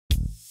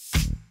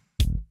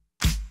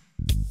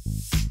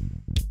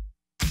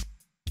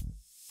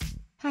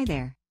Hi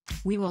there.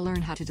 We will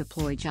learn how to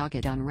deploy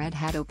Joget on Red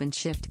Hat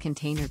OpenShift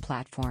container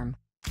platform.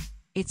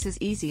 It's as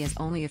easy as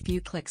only a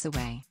few clicks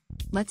away.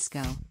 Let's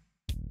go.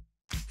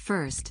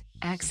 First,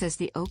 access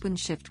the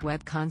OpenShift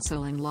web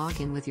console and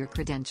log in with your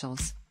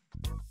credentials.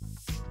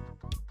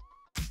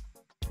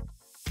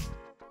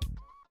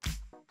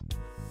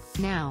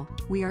 Now,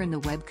 we are in the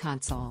web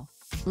console.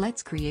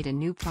 Let's create a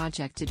new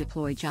project to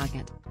deploy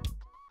Joget.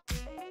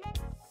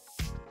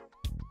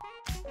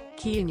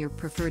 Key in your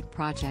preferred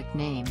project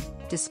name,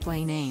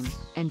 display name,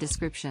 and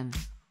description.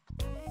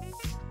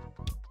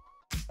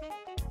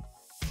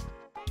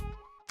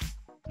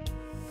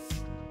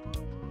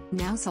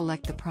 Now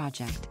select the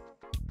project.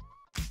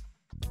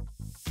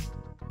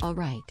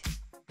 Alright.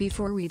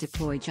 Before we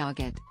deploy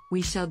Joget,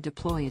 we shall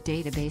deploy a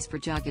database for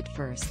Joget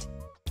first.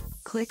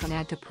 Click on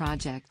Add to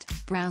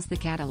Project, browse the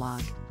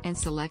catalog, and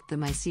select the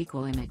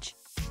MySQL image.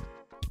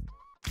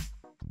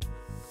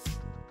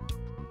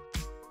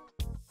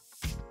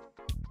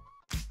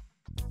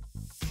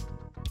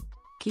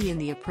 Key in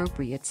the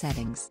appropriate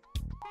settings.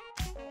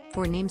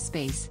 For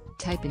namespace,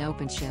 type in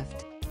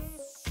OpenShift.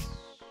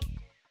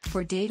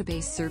 For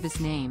database service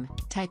name,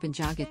 type in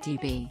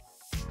JogetDB.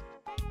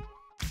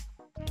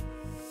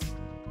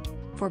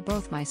 For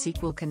both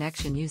MySQL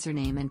connection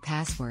username and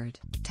password,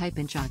 type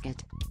in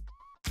Joget.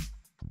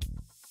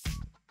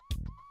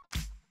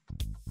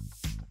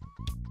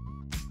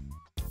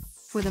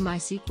 For the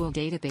MySQL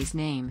database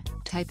name,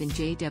 type in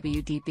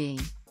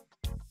JWDB.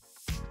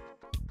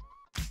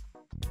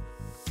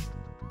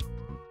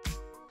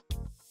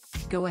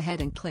 Go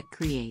ahead and click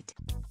Create.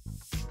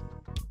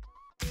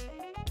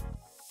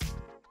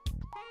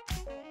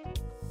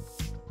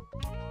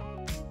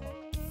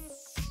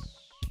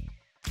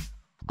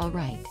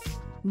 Alright.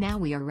 Now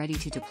we are ready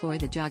to deploy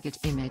the Joget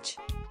image.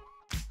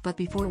 But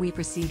before we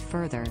proceed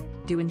further,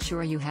 do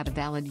ensure you have a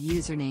valid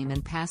username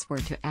and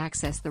password to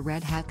access the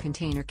Red Hat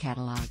Container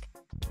Catalog.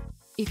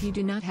 If you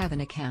do not have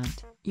an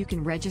account, you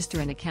can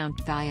register an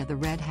account via the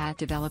Red Hat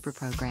Developer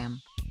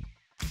Program.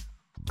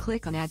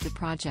 Click on Add to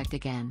Project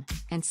again,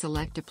 and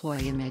select Deploy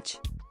Image.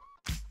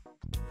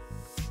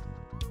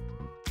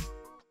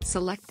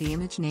 Select the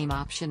image name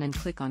option and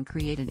click on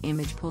Create an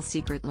Image Pull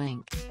Secret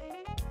Link.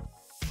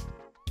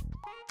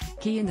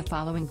 Key in the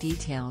following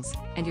details,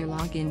 and your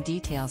login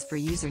details for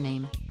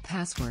username,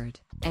 password,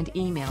 and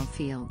email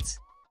fields.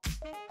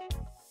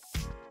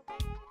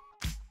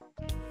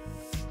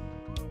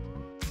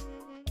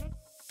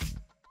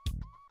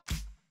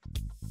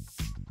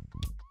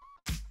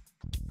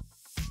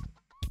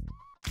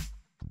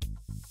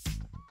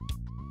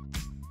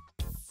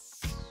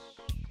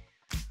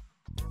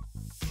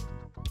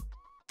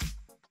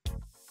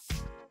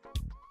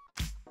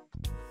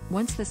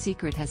 Once the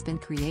secret has been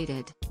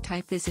created,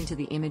 type this into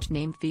the image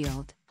name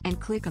field, and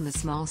click on the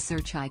small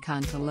search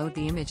icon to load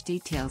the image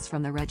details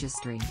from the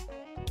registry.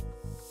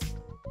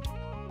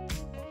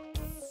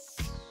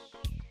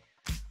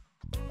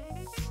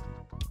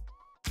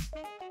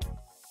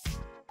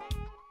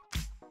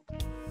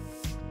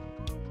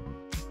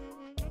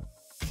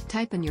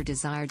 Type in your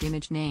desired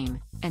image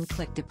name, and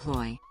click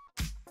Deploy.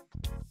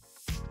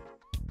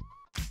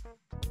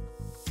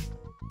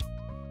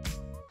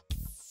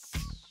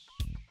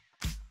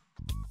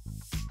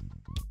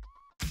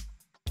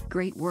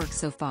 Great work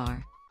so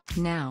far.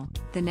 Now,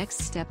 the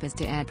next step is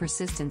to add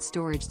persistent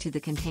storage to the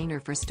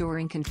container for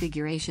storing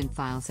configuration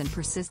files and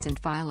persistent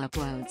file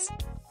uploads.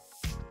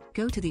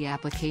 Go to the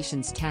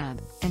Applications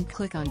tab, and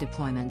click on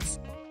Deployments.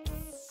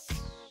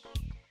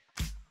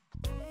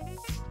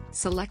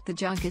 Select the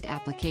Joget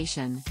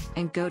application,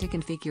 and go to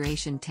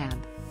Configuration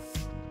tab.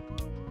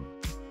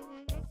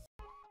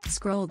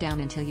 Scroll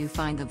down until you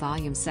find the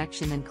Volume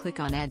section and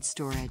click on Add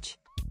Storage.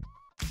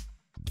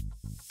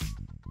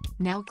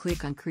 Now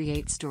click on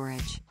Create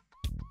Storage.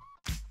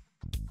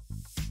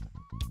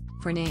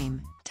 For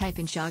name, type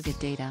in Joget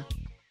Data.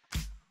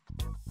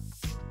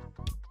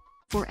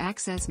 For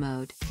access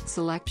mode,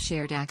 select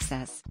Shared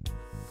Access.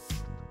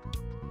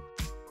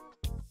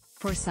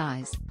 For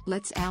size,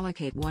 let's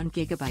allocate 1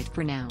 GB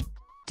for now.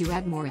 Do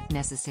add more if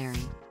necessary.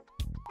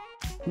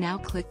 Now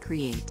click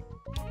Create.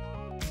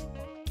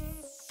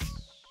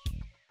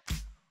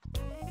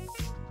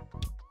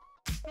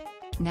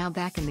 Now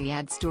back in the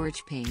Add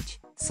Storage page,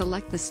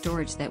 select the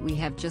storage that we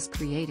have just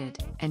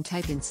created, and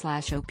type in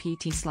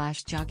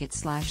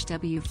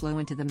 /opt/joget/wflow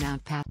into the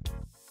mount path.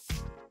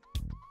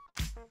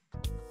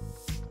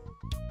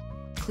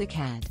 Click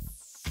Add.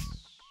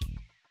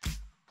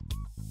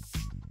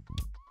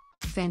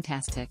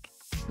 Fantastic.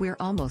 We're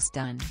almost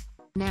done.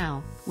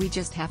 Now, we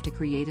just have to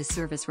create a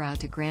service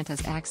route to grant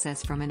us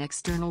access from an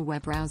external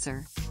web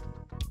browser.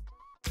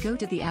 Go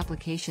to the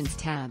Applications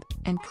tab,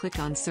 and click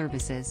on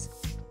Services.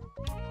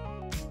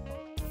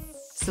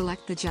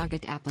 Select the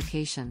Joget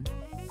application.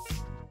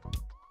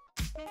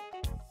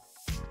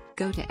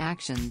 Go to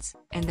Actions,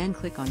 and then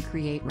click on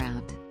Create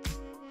Route.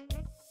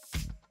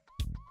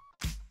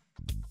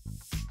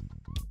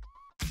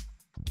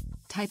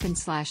 Type in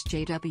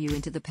 /JW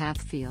into the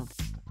path field.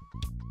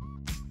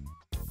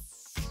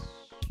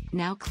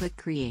 Now click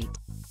Create.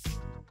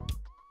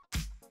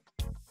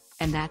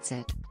 And that's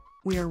it.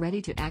 We are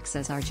ready to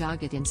access our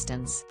Joget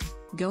instance.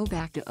 Go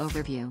back to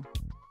Overview.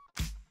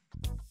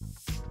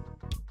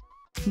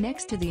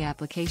 Next to the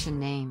application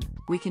name,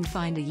 we can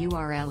find a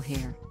URL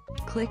here.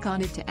 Click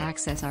on it to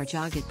access our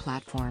Joget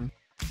platform.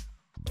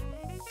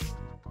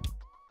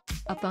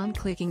 Upon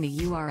clicking the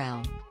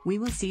URL, we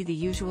will see the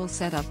usual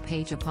setup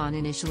page upon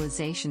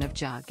initialization of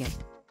Joget.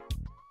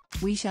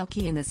 We shall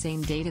key in the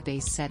same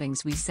database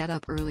settings we set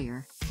up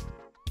earlier.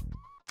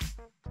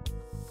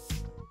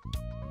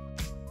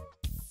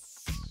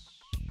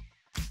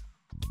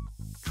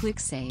 Click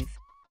Save.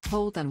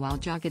 Hold on while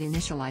Joget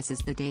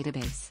initializes the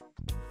database.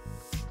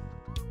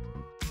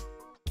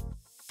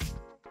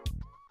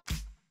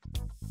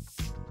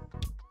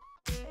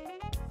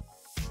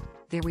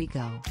 There we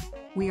go.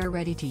 We are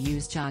ready to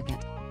use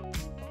Joget.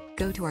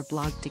 Go to our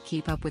blog to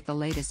keep up with the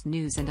latest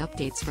news and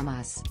updates from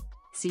us.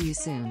 See you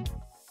soon.